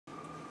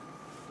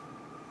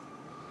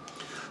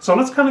So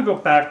let's kind of go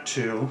back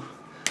to,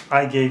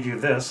 I gave you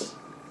this,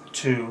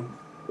 2,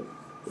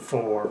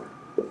 4,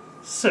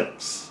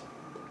 6.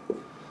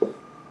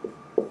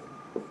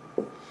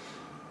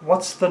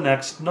 What's the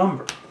next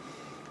number?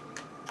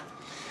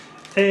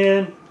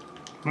 And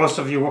most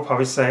of you will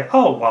probably say,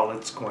 oh, well,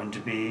 it's going to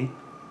be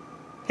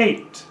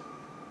 8.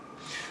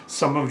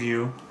 Some of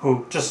you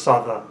who just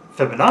saw the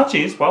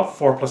Fibonacci's, well,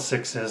 4 plus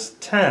 6 is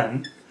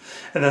 10,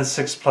 and then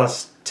 6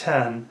 plus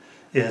 10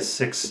 is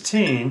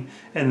 16,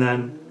 and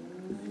then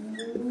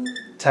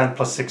 10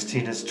 plus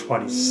 16 is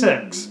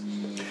 26.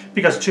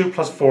 Because 2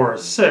 plus 4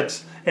 is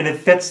 6, and it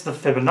fits the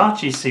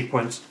Fibonacci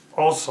sequence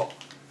also.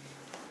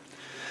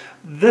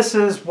 This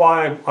is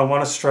why I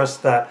want to stress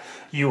that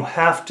you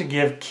have to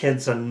give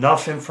kids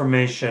enough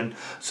information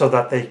so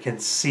that they can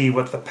see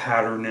what the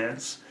pattern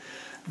is.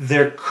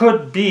 There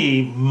could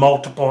be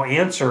multiple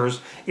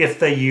answers if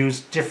they use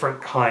different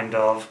kind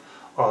of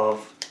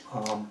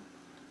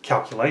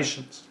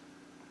calculations.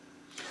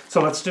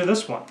 So let's do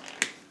this one.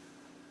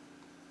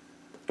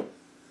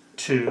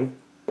 2,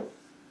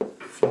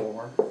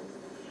 4,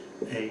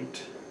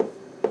 8.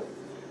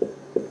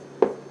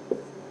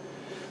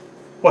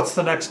 What's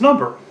the next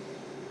number?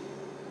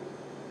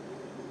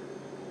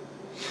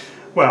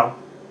 Well,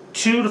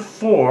 2 to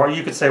 4,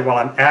 you could say, well,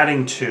 I'm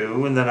adding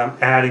 2, and then I'm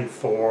adding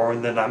 4,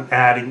 and then I'm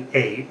adding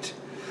 8.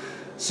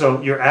 So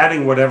you're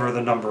adding whatever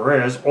the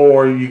number is,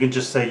 or you can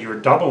just say you're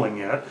doubling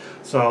it.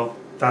 So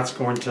that's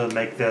going to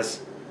make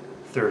this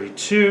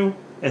 32,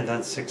 and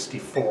then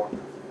 64.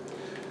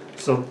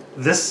 So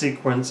this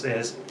sequence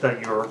is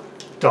that you're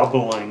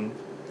doubling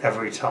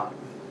every time.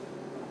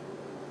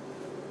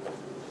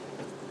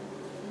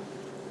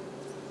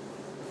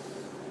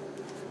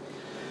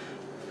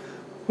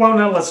 Well,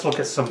 now let's look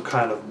at some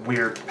kind of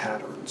weird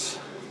patterns.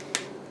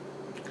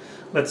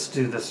 Let's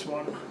do this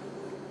one.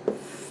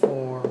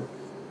 4,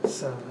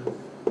 7,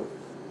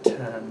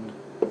 10,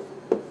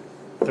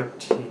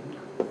 13.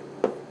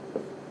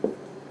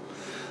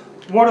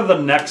 What are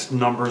the next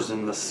numbers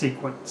in the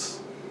sequence?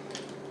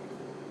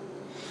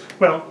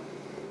 Well,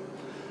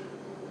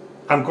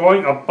 I'm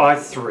going up by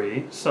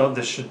 3, so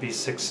this should be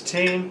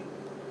 16,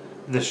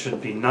 this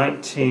should be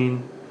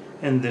 19,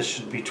 and this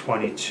should be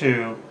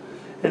 22.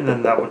 And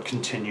then that would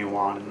continue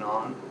on and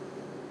on.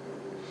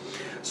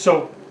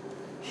 So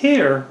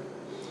here,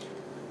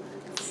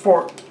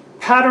 for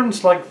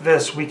patterns like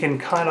this, we can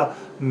kind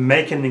of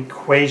make an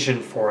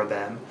equation for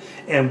them.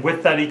 And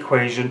with that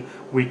equation,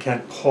 we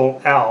can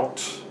pull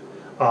out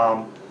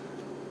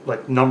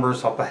like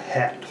numbers up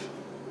ahead.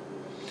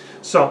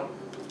 So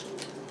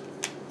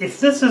if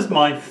this is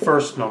my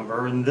first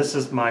number, and this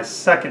is my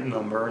second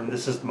number, and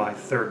this is my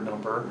third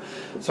number,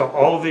 so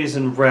all of these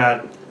in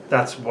red,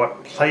 that's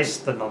what place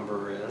the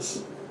number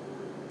is.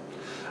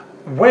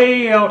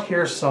 Way out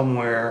here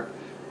somewhere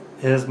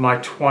is my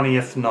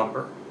 20th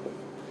number.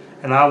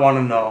 And I want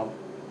to know,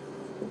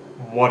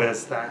 what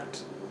is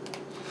that?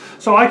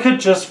 So I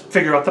could just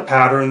figure out the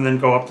pattern and then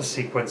go up the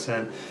sequence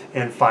and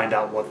find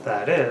out what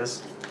that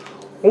is.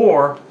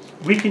 Or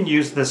we can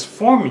use this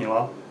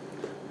formula,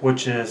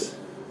 which is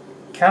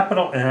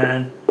capital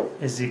N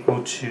is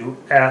equal to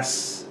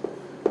S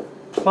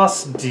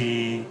plus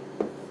D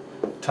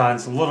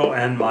times little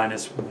n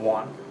minus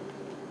 1.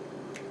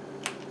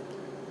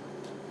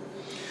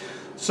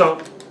 So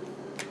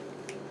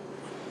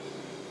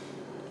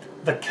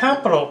the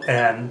capital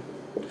N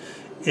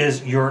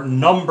is your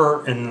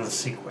number in the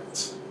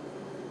sequence.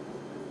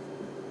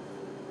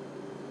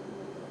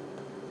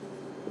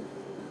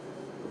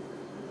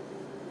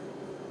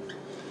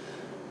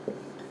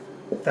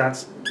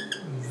 That's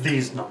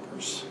these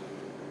numbers.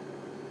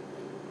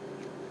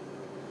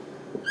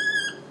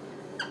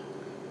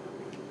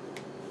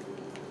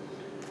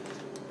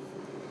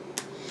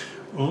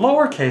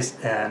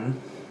 Lowercase n,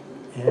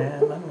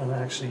 and I'm going to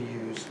actually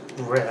use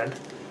red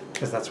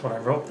because that's what I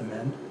wrote them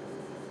in,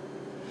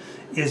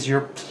 is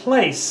your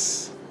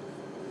place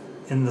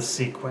in the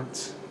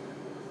sequence.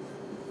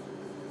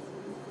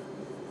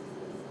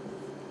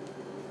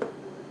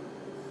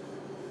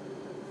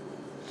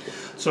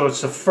 So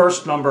it's the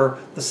first number,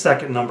 the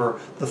second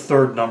number, the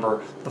third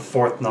number, the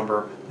fourth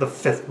number, the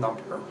fifth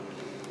number.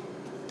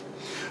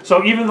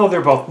 So even though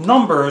they're both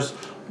numbers,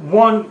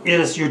 one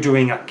is you're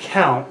doing a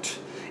count,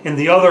 and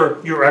the other,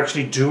 you're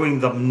actually doing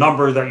the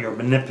number that you're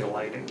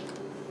manipulating.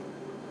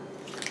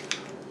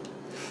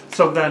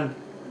 So then,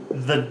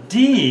 the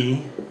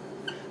D,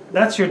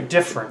 that's your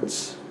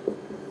difference.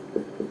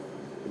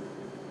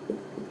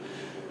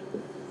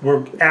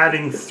 We're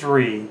adding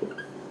 3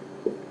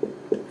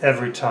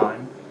 every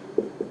time.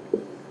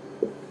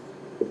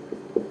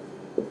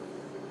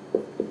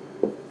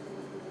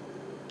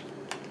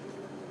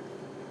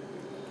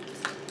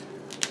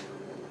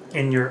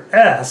 And your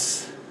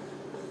S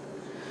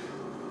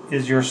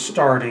is your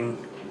starting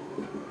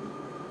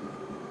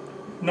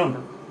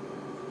number.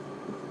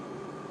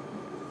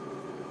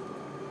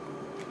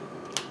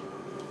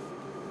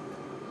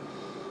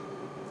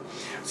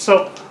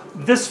 So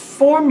this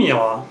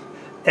formula,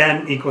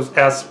 n equals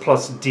s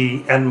plus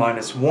d n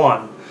minus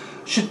 1,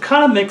 should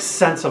kind of make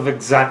sense of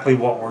exactly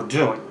what we're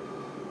doing.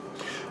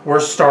 we're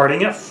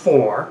starting at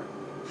 4,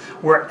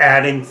 we're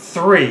adding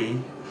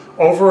 3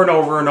 over and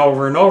over and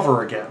over and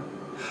over again.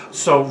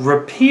 So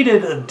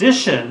repeated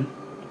addition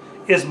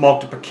is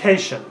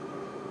multiplication.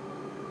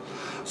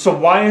 So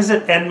why is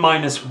it n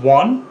minus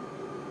 1?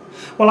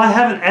 Well, I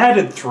haven't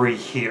added 3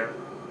 here.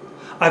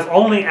 I've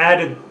only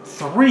added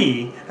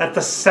 3 at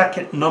the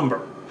second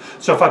number.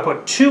 So if I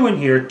put 2 in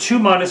here, 2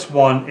 minus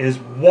 1 is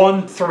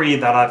 1 3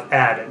 that I've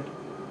added.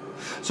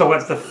 So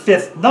at the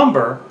fifth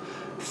number,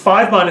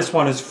 5 minus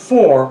 1 is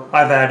 4.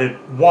 I've added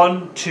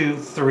 1, 2,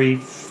 3,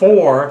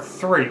 4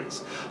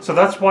 3s. So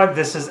that's why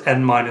this is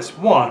n minus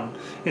 1,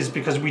 is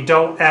because we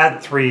don't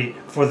add 3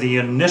 for the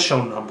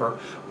initial number.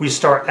 We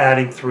start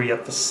adding 3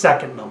 at the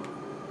second number.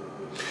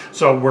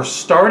 So we're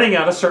starting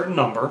at a certain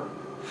number,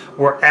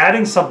 we're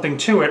adding something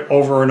to it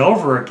over and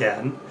over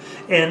again,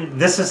 and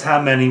this is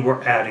how many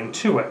we're adding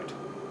to it.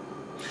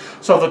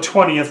 So the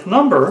 20th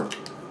number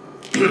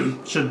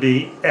should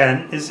be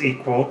n is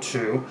equal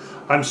to,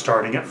 I'm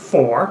starting at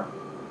 4,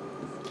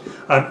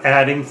 I'm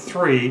adding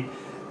 3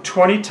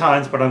 20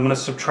 times, but I'm going to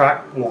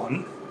subtract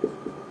 1.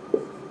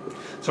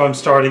 So I'm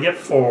starting at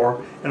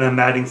 4, and I'm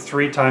adding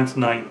 3 times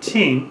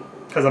 19,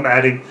 because I'm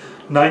adding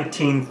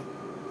 19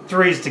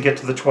 3s to get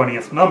to the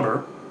 20th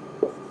number.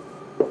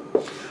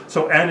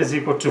 So n is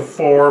equal to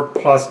 4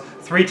 plus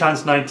 3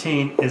 times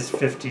 19 is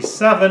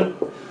 57,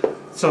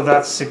 so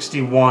that's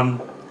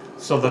 61.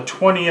 So the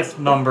 20th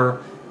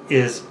number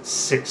is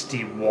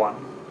 61.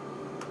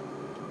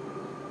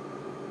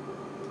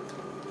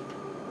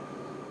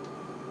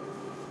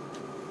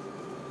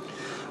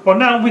 Well,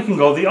 now we can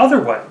go the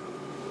other way.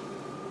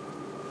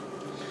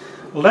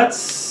 Let's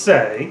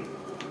say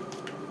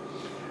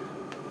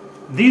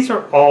these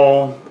are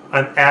all,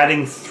 I'm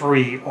adding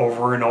 3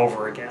 over and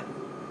over again.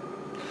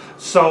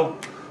 So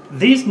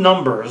these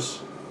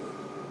numbers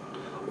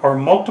are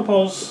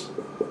multiples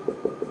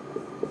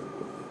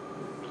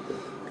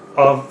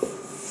of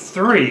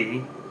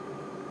 3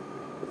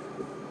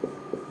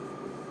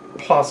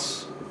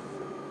 plus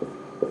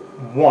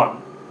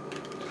 1.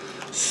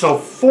 So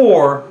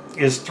 4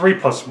 is 3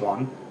 plus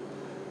 1,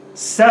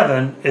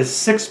 7 is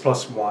 6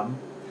 plus 1,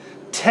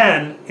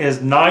 10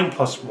 is 9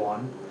 plus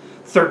 1,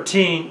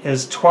 13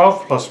 is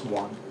 12 plus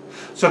 1.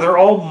 So they're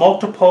all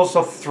multiples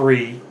of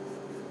 3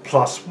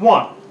 plus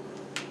 1.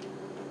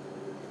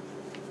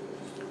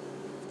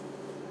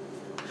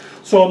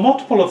 So a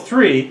multiple of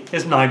 3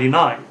 is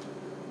 99.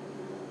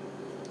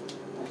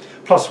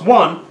 Plus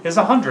 1 is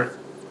 100.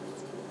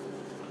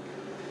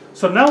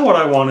 So now what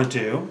I want to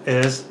do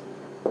is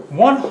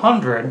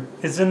 100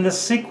 is in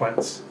this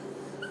sequence.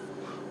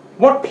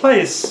 What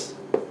place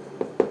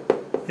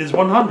is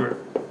 100?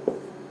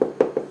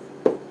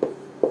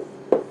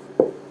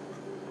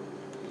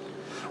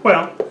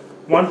 Well,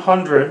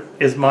 100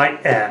 is my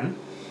n.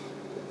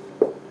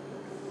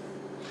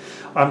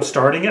 I'm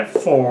starting at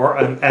 4,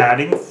 I'm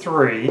adding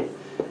 3,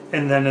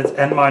 and then it's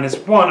n minus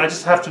 1. I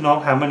just have to know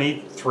how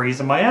many 3s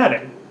am I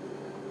adding.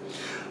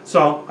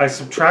 So I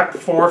subtract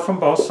 4 from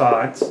both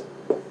sides,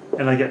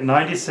 and I get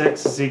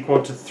 96 is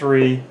equal to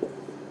 3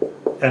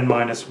 n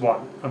minus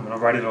 1. I'm going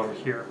to write it over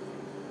here.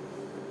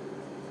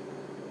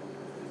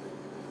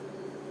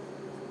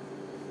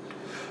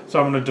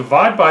 So I'm going to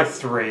divide by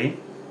 3.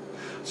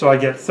 So I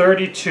get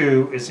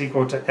 32 is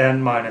equal to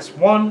n minus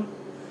 1.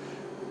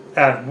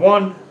 Add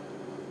 1.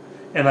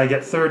 And I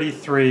get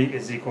 33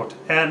 is equal to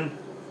n.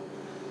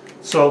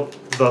 So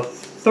the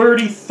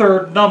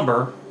 33rd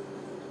number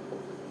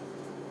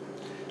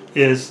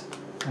is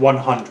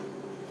 100.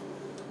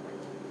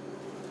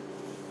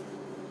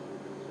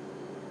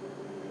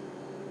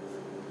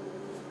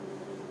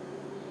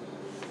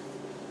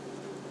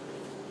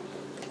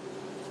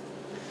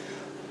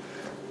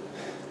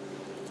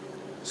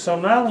 So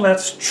now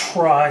let's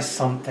try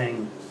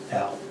something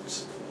else.